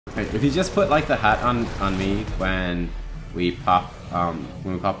Right, if you just put like the hat on me when we pop our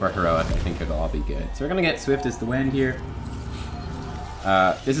heroic, I think it'll all be good. So we're gonna get Swift as the wind here.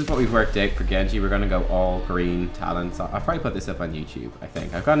 This is what we've worked out for Genji. We're gonna go all green talents. I'll probably put this up on YouTube. I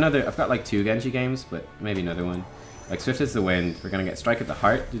think I've got like 2 Genji games, but maybe another one. Like Swift is the wind. We're gonna get strike at the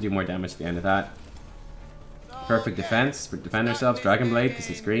heart to do more damage at the end of that. Perfect defense for defend ourselves. Dragon Blade because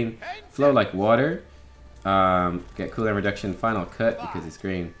it's green. Flow like water. Get cooldown reduction. Final cut because it's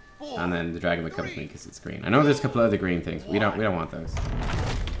green. And then the dragon becomes me because it's green. I know there's a couple of other green things. But we don't want those.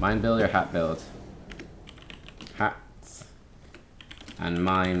 Mine build or hat build. Hats. And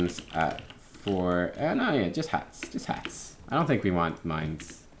mines at 4. No, yeah, just hats. Just hats. I don't think we want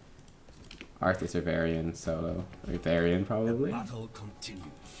mines. Arthas or Varian solo. Or Varian probably.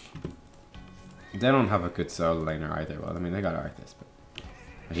 They don't have a good solo laner either. Well, I mean, they got Arthas,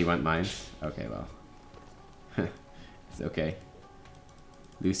 but he went mines. Okay, well. It's okay.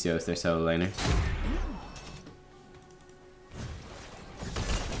 Lucio's their solo laner.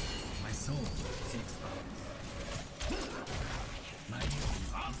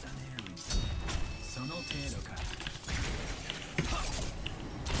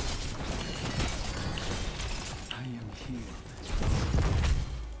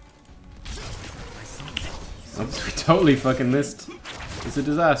 Oops, we totally fucking missed. It's a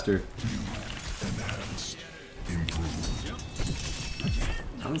disaster.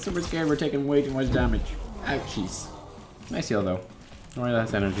 I'm super scared we're taking way too much damage. Ouchies. Nice heal though. Alright,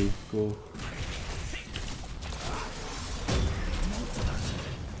 that's energy. Cool.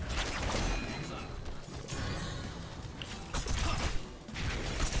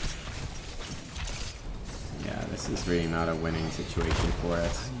 Yeah, this is really not a winning situation for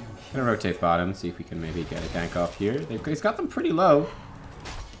us. I'm gonna rotate bottom, see if we can maybe get a gank off here. He's got them pretty low.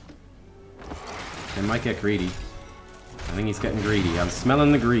 They might get greedy. I think he's getting greedy. I'm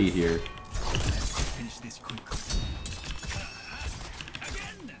smelling the greed here.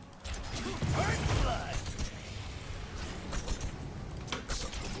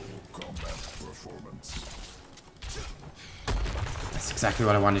 That's exactly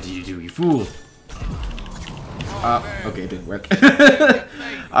what I wanted you to do, you fool! Okay, it didn't work.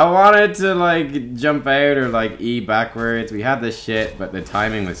 I wanted to, like, jump out or, like, E backwards. We had this shit, but the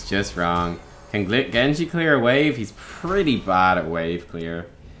timing was just wrong. Can Genji clear a wave? He's pretty bad at wave clear.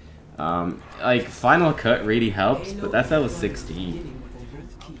 Like, final cut really helps, but that's level 16.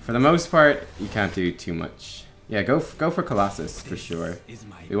 For the most part, you can't do too much. Yeah, go for Colossus, for sure.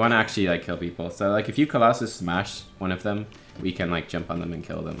 We want to actually, like, kill people. So, like, if you Colossus smash one of them, we can, like, jump on them and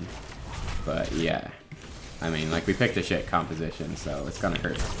kill them. But, yeah. I mean, like, we picked a shit composition, so it's gonna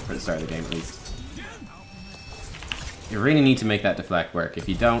hurt for the start of the game, at least. You really need to make that deflect work. If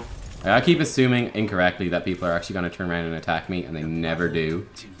you don't, I keep assuming incorrectly that people are actually gonna turn around and attack me, and they never do.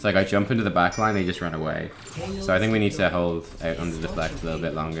 It's like I jump into the back line, they just run away. So I think we need to hold out on the deflect a little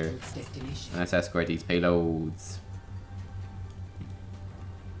bit longer. Let's escort these payloads.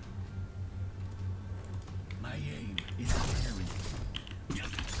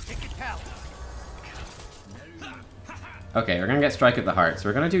 Okay, we're gonna get strike at the heart, so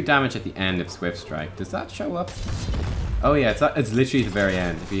we're gonna do damage at the end of Swift Strike. Does that show up? Oh yeah, it's literally the very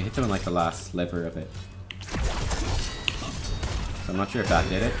end. If you hit them in like the last sliver of it. So I'm not sure if that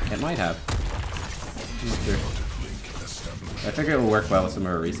did it. It might have. I'm not sure. I figure it will work well with some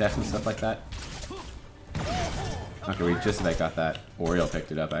of our resets and stuff like that. Okay, we just about got that. Oriole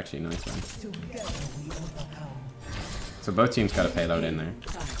picked it up actually, nice one. So both teams got a payload in there.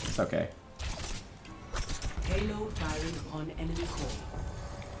 It's okay. Payload firing upon enemy core.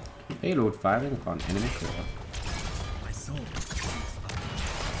 Payload firing upon enemy core.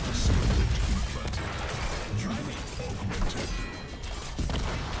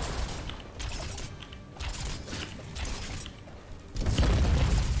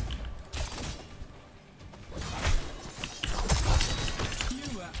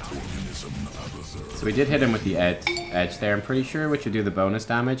 So we did hit him with the edge there, I'm pretty sure, which would do the bonus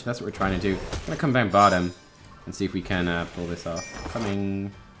damage. That's what we're trying to do. I'm gonna come down bottom and see if we can pull this off.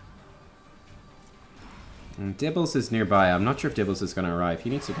 Coming. And Dibbles is nearby. I'm not sure if Dibbles is gonna arrive. He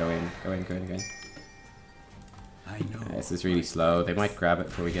needs to go in. Go in. I know. This is really slow. They might grab it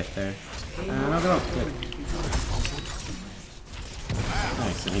before we get there. No, they won't. Good.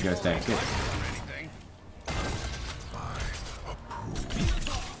 Nice, and he goes down. Good.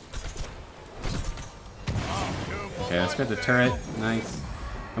 Okay, let's get the turret. Nice.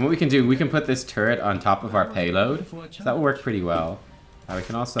 And what we can do, we can put this turret on top of our payload. So that will work pretty well. We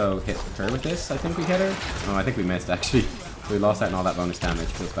can also hit her with this. I think we hit her. Oh, I think we missed actually. We lost out on all that bonus damage.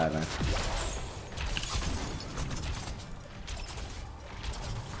 Feels bad, man.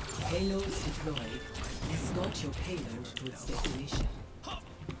 Payloads deployed. Escort your payload to its destination.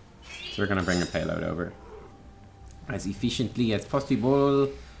 So we're gonna bring a payload over as efficiently as possible.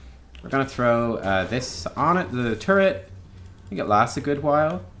 We're gonna throw this on it, the turret. I think it lasts a good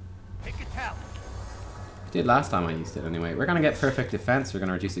while. It did last time I used it anyway. We're gonna get perfect defense. We're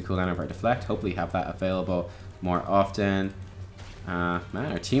gonna reduce the cooldown of our deflect. Hopefully have that available more often. Man,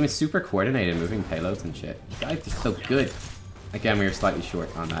 our team is super coordinated, moving payloads and shit. You guys are so good. Again, we were slightly short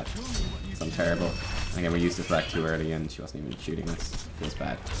on that, so I'm terrible. Again, we used deflect too early and she wasn't even shooting us. Feels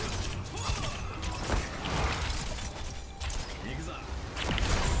bad.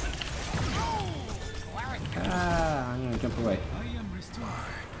 Ah, I'm gonna jump away.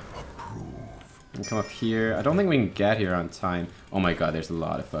 And come up here. I don't think we can get here on time. Oh my god, there's a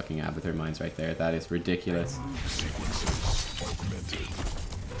lot of fucking Abathur mines right there. That is ridiculous.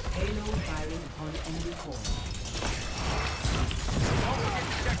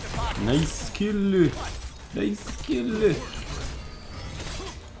 Nice kill. Nice kill.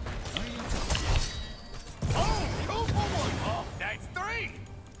 That's 3.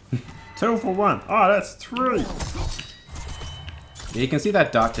 2 for 1. Oh, that's 3. Yeah, you can see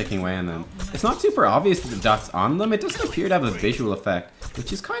that dot ticking away on them. It's not super obvious that the dot's on them. It doesn't appear to have a visual effect,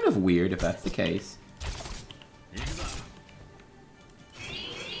 which is kind of weird if that's the case.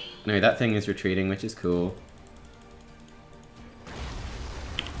 Anyway, that thing is retreating, which is cool.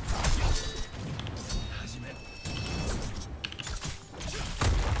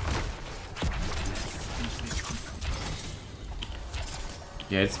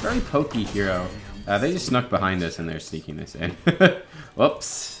 Yeah, it's very pokey hero. They just snuck behind us and they're sneaking this in.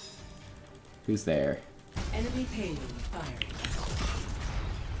 Whoops. Who's there? Enemy payload firing.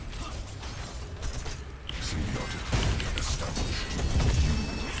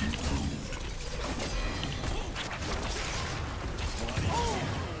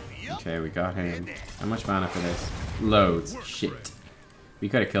 Okay, we got him. How much mana for this? Loads. Shit. We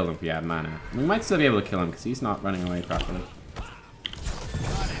could have killed him if we had mana. We might still be able to kill him because he's not running away properly.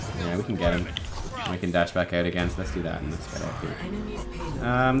 Yeah, we can get him. We can dash back out again, so let's do that and let's get out here.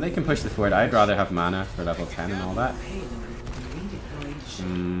 They can push the fort. I'd rather have mana for level 10 and all that.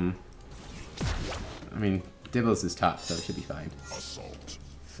 I mean, Dibbles is top, so it should be fine.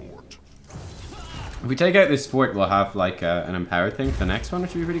 If we take out this fort, we'll have like an empowered thing for the next one,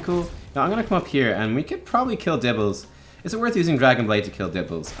 which would be pretty cool. Now I'm gonna come up here and we could probably kill Dibbles. Is it worth using Dragon Blade to kill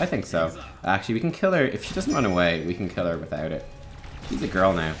Dibbles? I think so. Actually, we can kill her. If she doesn't run away, we can kill her without it. She's a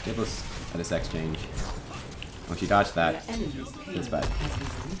girl now. Dibbles at this exchange. Oh, she dodged that. Feels bad.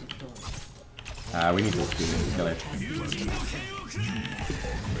 We need to kill her.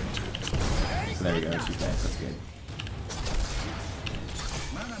 So there we go. She's dead. That's good.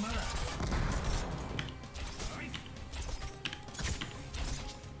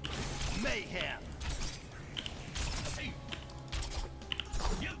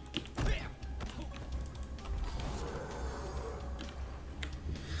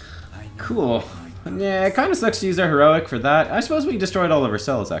 Cool. Yeah, it kind of sucks to use our heroic for that. I suppose we destroyed all of our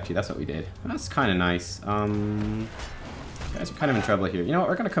cells, actually. That's what we did. That's kind of nice. Guys are kind of in trouble here. You know what?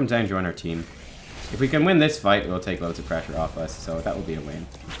 We're going to come down and join our team. If we can win this fight, it'll take loads of pressure off us, so that will be a win.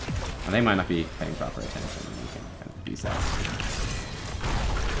 And they might not be paying proper attention, and we can kind of use that.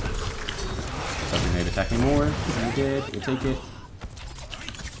 Doesn't need to attack anymore. We did. We'll take it.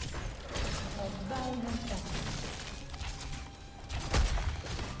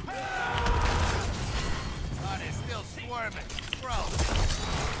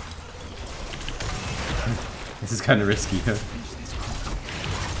 This is kind of risky, huh?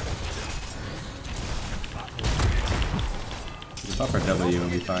 We'll pop our W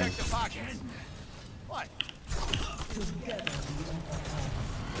and be fine.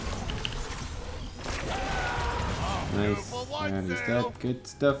 Nice. And he's dead. Good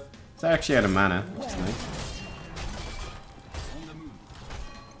stuff. It's actually out of mana, which is nice.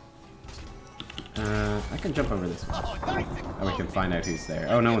 I can jump over this one. Oh, we can find out who's there.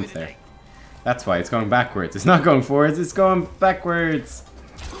 Oh, no one's there. That's why it's going backwards. It's not going forwards, it's going backwards.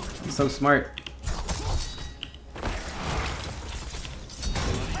 I'm so smart.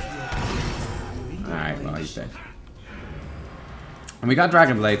 Alright, well, he's dead. And we got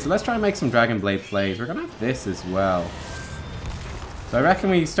Dragon Blade, so let's try and make some Dragon Blade plays. We're gonna have this as well. So I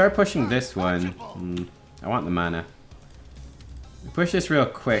reckon we start pushing this one. I want the mana. We push this real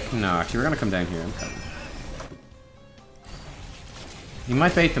quick. No, actually, we're gonna come down here. I'm coming. He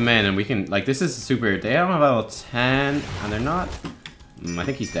might bait them in, and we can, like, this is super. They don't have level 10, and they're not. I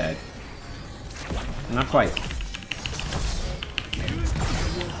think he's dead. Not quite. Okay,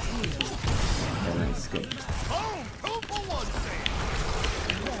 nice, good.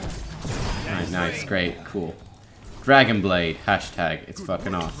 Alright, nice, great, cool. Dragon Blade, hashtag, it's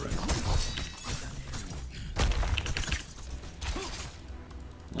fucking awesome.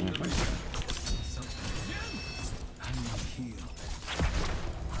 Oh my God.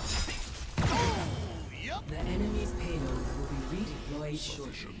 The enemy's payload will be redeployed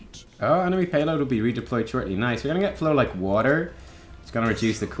shortly. Oh, enemy payload will be redeployed shortly. Nice. We're gonna get flow like water. It's gonna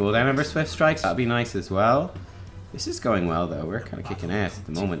reduce the cooldown of our swift strikes. That'll be nice as well. This is going well though. We're kind of kicking ass at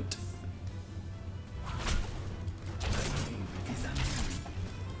the moment.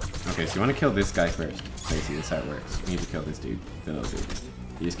 Okay, so you want to kill this guy first. Basically, that's how it works. You need to kill this dude, the little dude.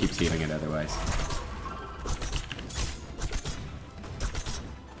 He just keeps healing it otherwise.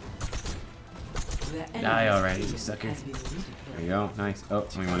 Die already, you sucker. There you go, nice. Oh,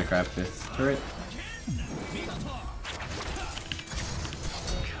 we want to grab this turret.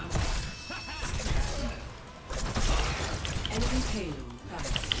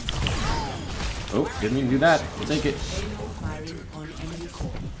 Oh, didn't mean to do that. We'll take it.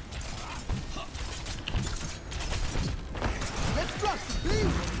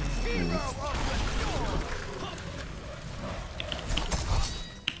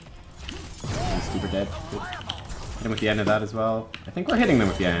 Super dead. Good. Hit him with the end of that as well. I think we're hitting them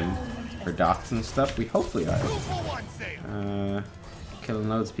with the end. For dots and stuff. We hopefully are. Killing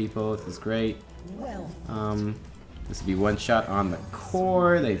loads of people. This is great. This would be one shot on the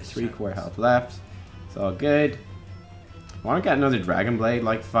core. They have 3 core health left. It's all good. I want to get another Dragon Blade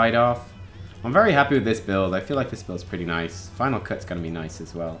like fight off. I'm very happy with this build. I feel like this build's pretty nice. Final Cut's gonna be nice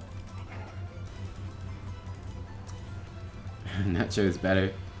as well. Nacho's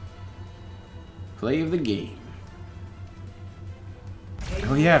better. Play of the game.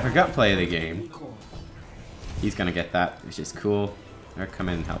 Oh yeah, I forgot play of the game. He's gonna get that, which is cool. Or come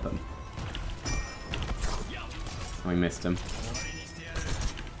in and help him. Oh, we missed him.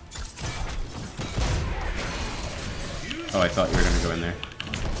 Oh, I thought you were gonna go in there.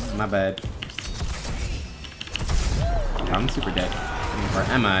 My bad. I'm super dead. Or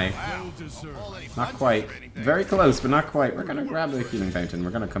am I? Not quite. Very close, but not quite. We're gonna grab the healing fountain.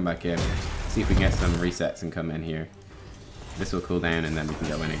 We're gonna come back in. See if we can get some resets and come in here. This will cool down and then we can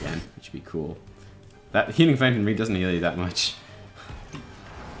go in again, which would be cool. That healing fountain really doesn't heal you that much.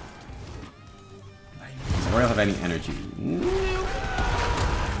 Does Royal have any energy? No.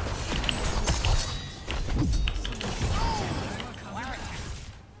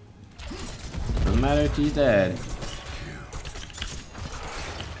 Doesn't matter if she's dead.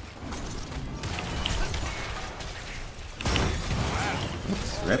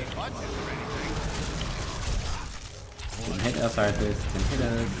 Oops, rip. Can hit us, Arthas. Can hit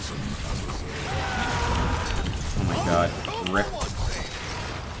us. Oh my god. Rip.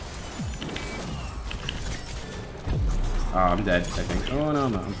 Oh, I'm dead, I think. Oh no,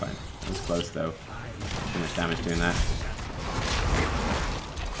 I'm fine. I was close though. Too much damage doing that.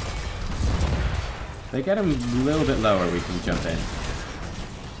 If they get him a little bit lower, we can jump in.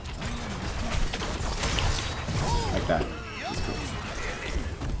 Like that. That's cool.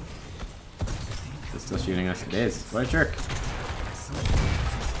 Is it still shooting us? It is. What a jerk.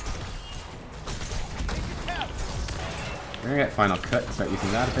 We're gonna get final cut and start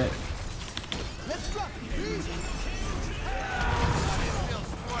using that a bit.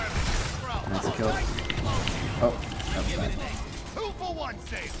 That's a kill. Oh, that was bad. 2 for 1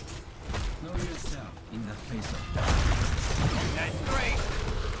 save. Know yourself in the face of That's 3.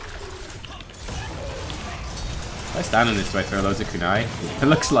 If I stand on this, do I throw loads of kunai? It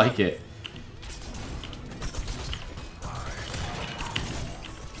looks like it.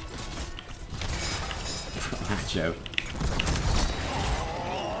 Nacho.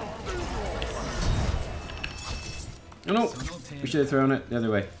 Oh no! We should have thrown it the other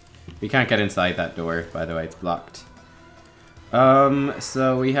way. We can't get inside that door, by the way, it's blocked.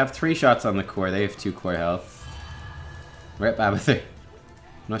 So we have 3 shots on the core. They have 2 core health. Rip Abather.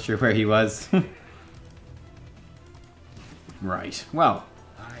 Not sure where he was. Right, well.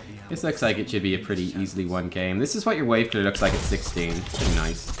 This looks like it should be a pretty easily won game. This is what your wave clear looks like at 16. Pretty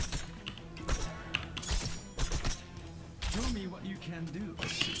nice. show me what you can do.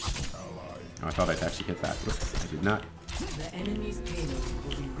 Oh, I thought I'd actually hit that. Whoops, I did not. The enemy's payload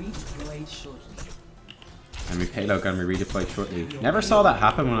will be redeployed shortly. Enemy payload gonna be redeployed shortly. Never saw that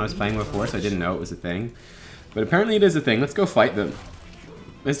happen when I was playing before, so I didn't know it was a thing. But apparently it is a thing. Let's go fight them.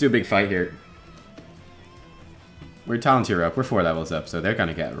 Let's do a big fight here. We're talent tier up. We're 4 levels up, so they're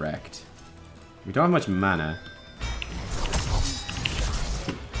gonna get wrecked. We don't have much mana.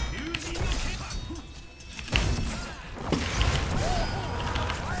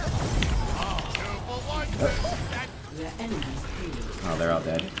 The enemy's payload. Oh, they're all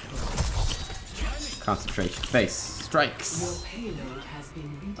dead. Concentration. Face. Strikes. Your payload has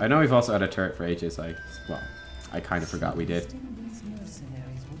been I know we've also had a turret for ages. Well, I kind of forgot we did. These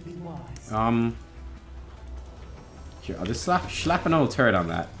mercenaries will be wise. Here, I'll just slap an old turret on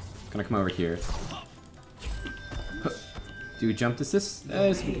that. Gonna come over here. Do jump assist.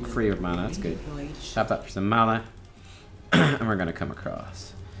 It's free with mana, that's good. Tap that for some mana. And we're gonna come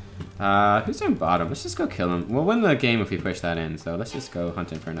across. Who's down bottom? Let's just go kill him. We'll win the game if we push that in, so let's just go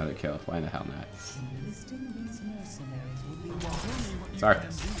hunting for another kill. Why the hell not? It's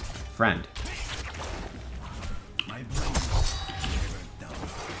Arthas. Friend.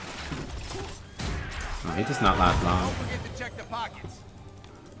 Oh, he does not last long. Don't forget to check the pockets.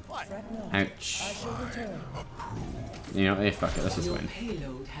 What? Ouch. You know, hey, fuck it, let's just Your win.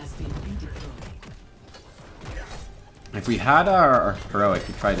 payload has been redeployed. If we had our heroic,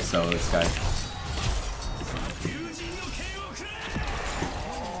 we'd try to solo this guy.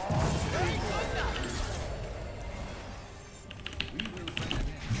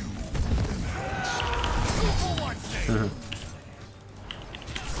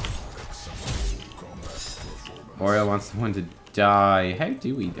 Oriel wants someone to die. How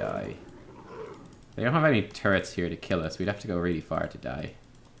do we die? They don't have any turrets here to kill us. We'd have to go really far to die.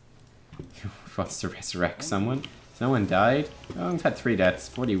 Wants to resurrect someone? Someone died? Oh, we've had 3 deaths.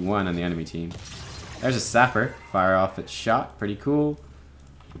 41 on the enemy team. There's a sapper. Fire off its shot. Pretty cool.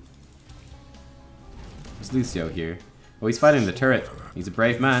 There's Lucio here. Oh, he's fighting the turret. He's a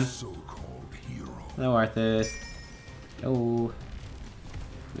brave man. Hello, Arthas. Oh.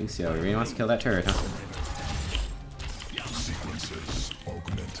 Lucio, he really wants to kill that turret, huh?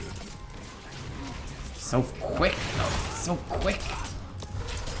 So quick, though. So quick.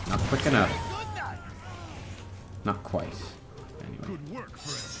 Not quick enough. Not quite. Anyway. Good work,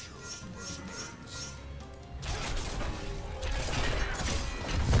 friend.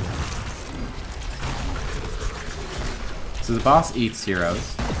 So the boss eats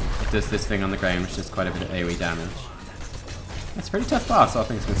heroes. It does this thing on the ground, which does quite a bit of AoE damage. That's a pretty tough boss, all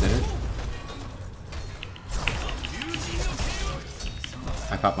things considered.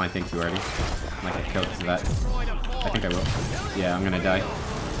 I popped my thing too early. Might get killed because of that. I think I will. Yeah, I'm gonna die.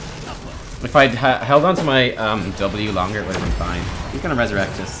 If I'd held on to my W longer, it would have been fine. He's gonna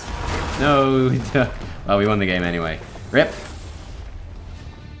resurrect us. No! Well, we won the game anyway. RIP!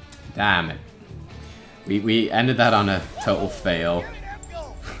 Damn it. We ended that on a total fail.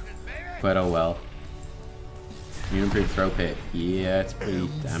 But oh well. New improved throw pit. Yeah, it's pretty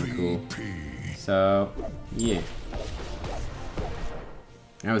damn cool. So, yeah.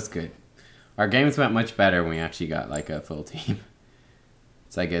 That was good. Our games went much better when we actually got like a full team.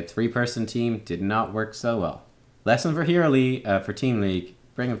 It's like a 3-person team did not work so well. Lesson for Hero League, for Team League,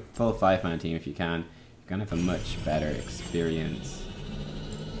 bring a full 5-man team if you can. You're gonna have a much better experience.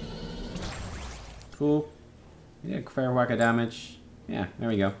 Cool. Yeah, fair whack of damage. Yeah, there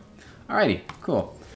we go. Alrighty, cool.